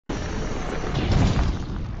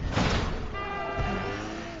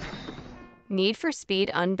Need for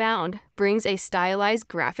Speed Unbound brings a stylized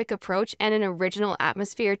graphic approach and an original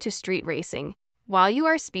atmosphere to street racing. While you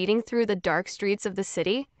are speeding through the dark streets of the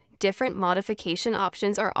city, different modification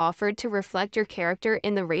options are offered to reflect your character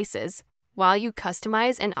in the races. While you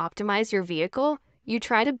customize and optimize your vehicle, you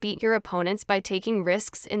try to beat your opponents by taking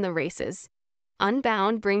risks in the races.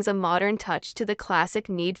 Unbound brings a modern touch to the classic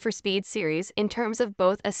Need for Speed series in terms of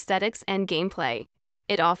both aesthetics and gameplay.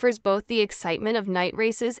 It offers both the excitement of night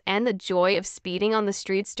races and the joy of speeding on the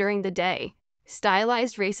streets during the day.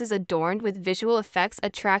 Stylized races adorned with visual effects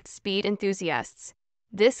attract speed enthusiasts.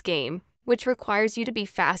 This game, which requires you to be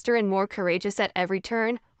faster and more courageous at every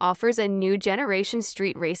turn, offers a new generation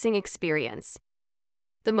street racing experience.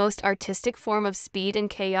 The most artistic form of speed and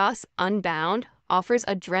chaos, Unbound, offers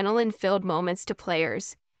adrenaline-filled moments to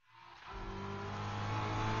players.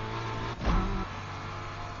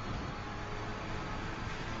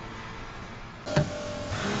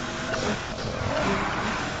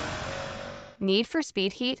 Need for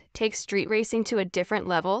Speed Heat takes street racing to a different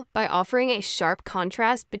level by offering a sharp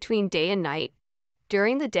contrast between day and night.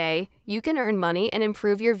 During the day, you can earn money and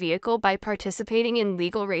improve your vehicle by participating in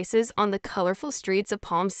legal races on the colorful streets of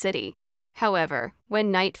Palm City. However,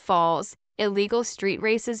 when night falls, illegal street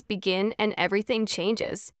races begin and everything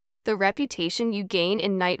changes. The reputation you gain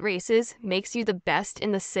in night races makes you the best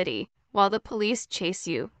in the city, while the police chase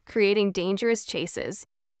you, creating dangerous chases.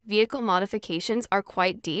 Vehicle modifications are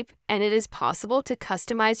quite deep, and it is possible to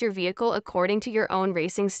customize your vehicle according to your own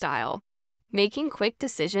racing style. Making quick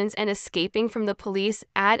decisions and escaping from the police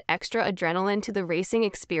add extra adrenaline to the racing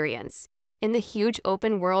experience. In the huge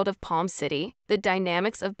open world of Palm City, the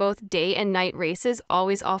dynamics of both day and night races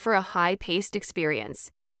always offer a high-paced experience.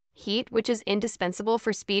 Heat, which is indispensable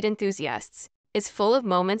for speed enthusiasts, is full of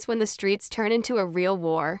moments when the streets turn into a real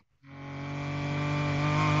war.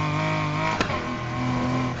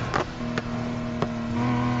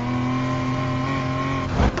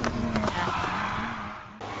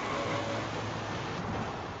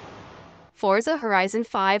 Forza Horizon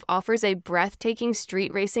 5 offers a breathtaking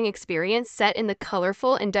street racing experience set in the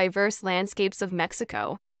colorful and diverse landscapes of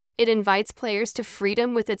Mexico. It invites players to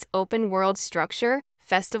freedom with its open-world structure,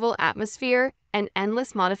 festival atmosphere, and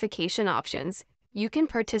endless modification options. You can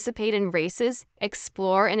participate in races,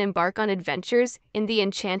 explore and embark on adventures in the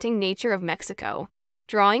enchanting nature of Mexico.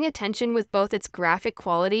 Drawing attention with both its graphic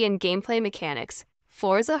quality and gameplay mechanics,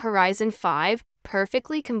 Forza Horizon 5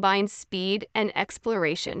 perfectly combines speed and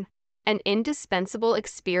exploration. An indispensable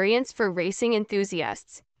experience for racing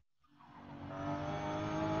enthusiasts.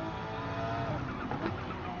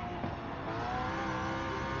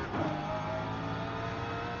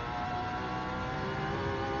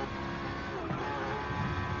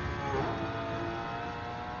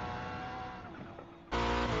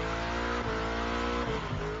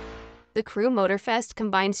 The Crew Motorfest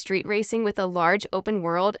combines street racing with a large open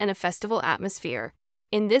world and a festival atmosphere.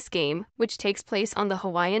 In this game, which takes place on the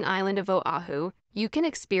Hawaiian island of Oahu, you can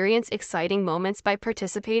experience exciting moments by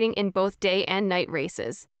participating in both day and night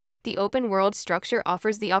races. The open-world structure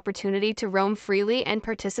offers the opportunity to roam freely and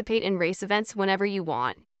participate in race events whenever you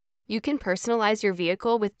want. You can personalize your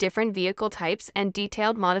vehicle with different vehicle types and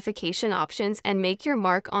detailed modification options and make your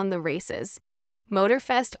mark on the races.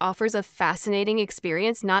 Motorfest offers a fascinating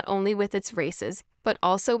experience not only with its races, but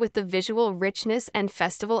also with the visual richness and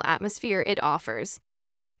festival atmosphere it offers.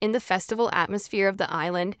 In the festival atmosphere of the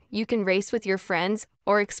island, you can race with your friends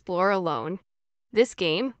or explore alone. This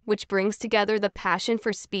game, which brings together the passion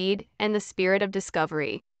for speed and the spirit of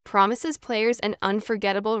discovery, promises players an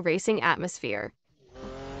unforgettable racing atmosphere.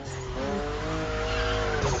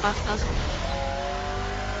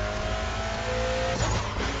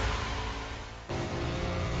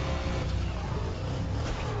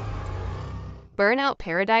 Burnout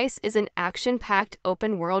Paradise is an action-packed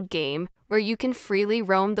open-world game where you can freely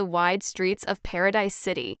roam the wide streets of Paradise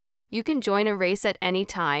City. You can join a race at any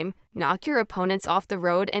time, knock your opponents off the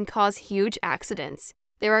road, and cause huge accidents.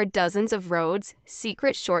 There are dozens of roads,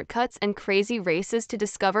 secret shortcuts, and crazy races to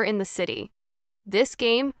discover in the city. This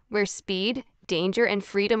game, where speed, danger, and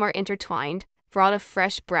freedom are intertwined, brought a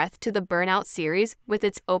fresh breath to the Burnout series with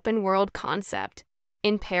its open-world concept.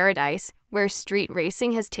 In Paradise, where street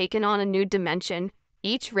racing has taken on a new dimension,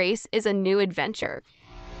 each race is a new adventure.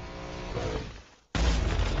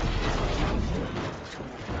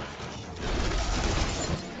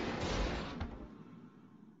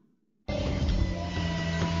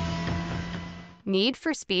 Need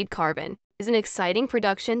for Speed Carbon is an exciting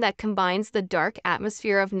production that combines the dark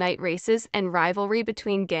atmosphere of night races and rivalry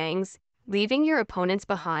between gangs, leaving your opponents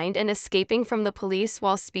behind and escaping from the police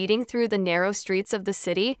while speeding through the narrow streets of the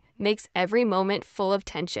city makes every moment full of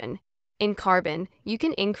tension. In Carbon, you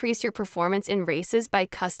can increase your performance in races by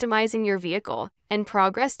customizing your vehicle and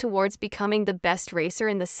progress towards becoming the best racer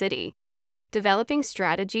in the city. Developing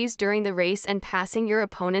strategies during the race and passing your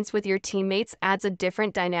opponents with your teammates adds a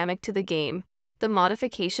different dynamic to the game. The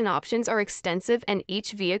modification options are extensive and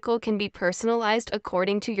each vehicle can be personalized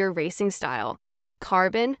according to your racing style.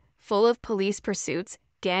 Carbon, full of police pursuits,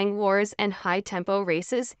 gang wars, and high-tempo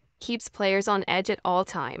races, keeps players on edge at all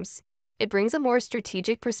times. It brings a more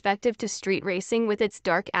strategic perspective to street racing with its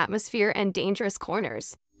dark atmosphere and dangerous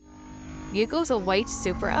corners. Vehicle's a white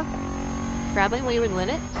Supra. Traveling wheel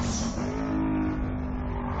limit.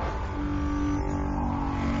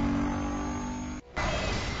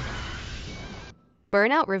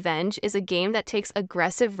 Burnout Revenge is a game that takes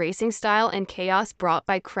aggressive racing style and chaos brought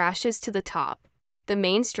by crashes to the top. The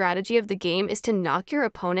main strategy of the game is to knock your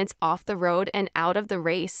opponents off the road and out of the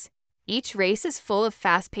race. Each race is full of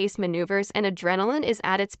fast-paced maneuvers and adrenaline is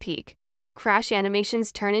at its peak. Crash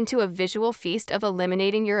animations turn into a visual feast of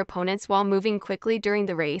eliminating your opponents while moving quickly during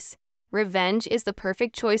the race. Revenge is the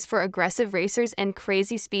perfect choice for aggressive racers and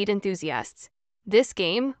crazy speed enthusiasts. This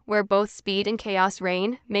game, where both speed and chaos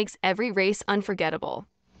reign, makes every race unforgettable.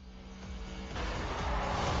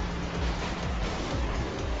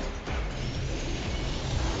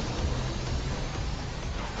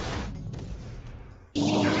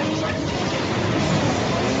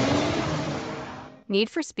 Need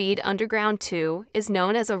for Speed Underground 2 is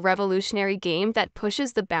known as a revolutionary game that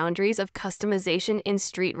pushes the boundaries of customization in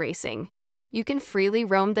street racing. You can freely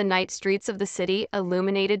roam the night streets of the city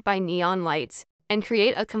illuminated by neon lights, and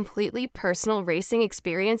create a completely personal racing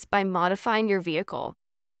experience by modifying your vehicle.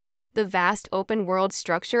 The vast open-world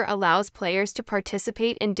structure allows players to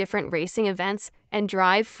participate in different racing events and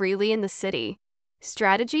drive freely in the city.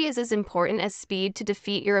 Strategy is as important as speed to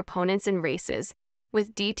defeat your opponents in races.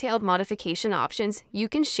 With detailed modification options, you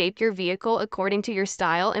can shape your vehicle according to your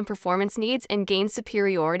style and performance needs and gain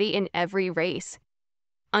superiority in every race.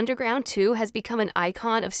 Underground 2 has become an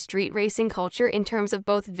icon of street racing culture in terms of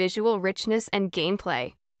both visual richness and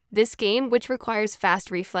gameplay. This game, which requires fast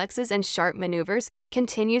reflexes and sharp maneuvers,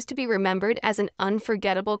 continues to be remembered as an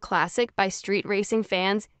unforgettable classic by street racing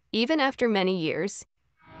fans, even after many years.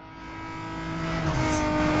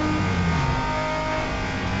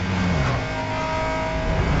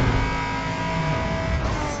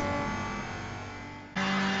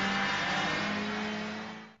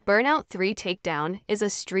 Burnout 3 Takedown is a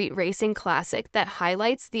street racing classic that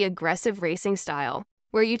highlights the aggressive racing style,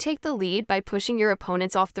 where you take the lead by pushing your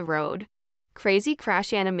opponents off the road. Crazy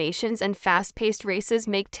crash animations and fast-paced races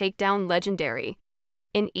make Takedown legendary.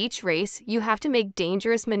 In each race, you have to make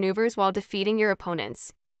dangerous maneuvers while defeating your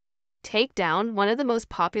opponents. Takedown, one of the most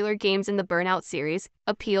popular games in the Burnout series,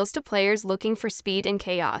 appeals to players looking for speed and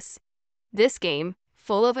chaos. This game,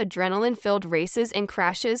 full of adrenaline-filled races and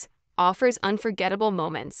crashes, offers unforgettable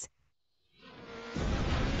moments.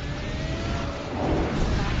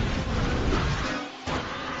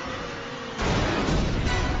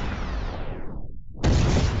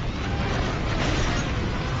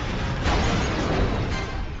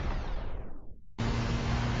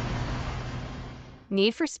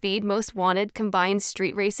 Need for Speed Most Wanted combines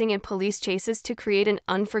street racing and police chases to create an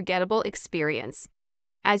unforgettable experience.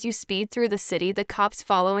 As you speed through the city, the cops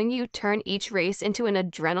following you turn each race into an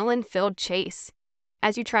adrenaline-filled chase.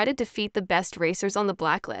 As you try to defeat the best racers on the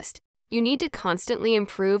blacklist, you need to constantly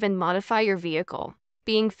improve and modify your vehicle.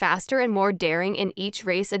 Being faster and more daring in each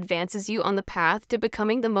race advances you on the path to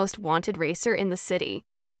becoming the most wanted racer in the city.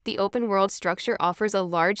 The open-world structure offers a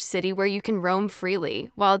large city where you can roam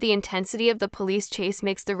freely, while the intensity of the police chase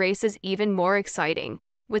makes the races even more exciting.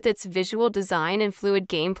 With its visual design and fluid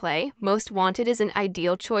gameplay, Most Wanted is an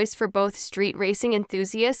ideal choice for both street racing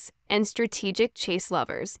enthusiasts and strategic chase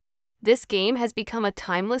lovers. This game has become a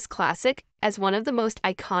timeless classic as one of the most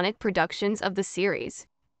iconic productions of the series.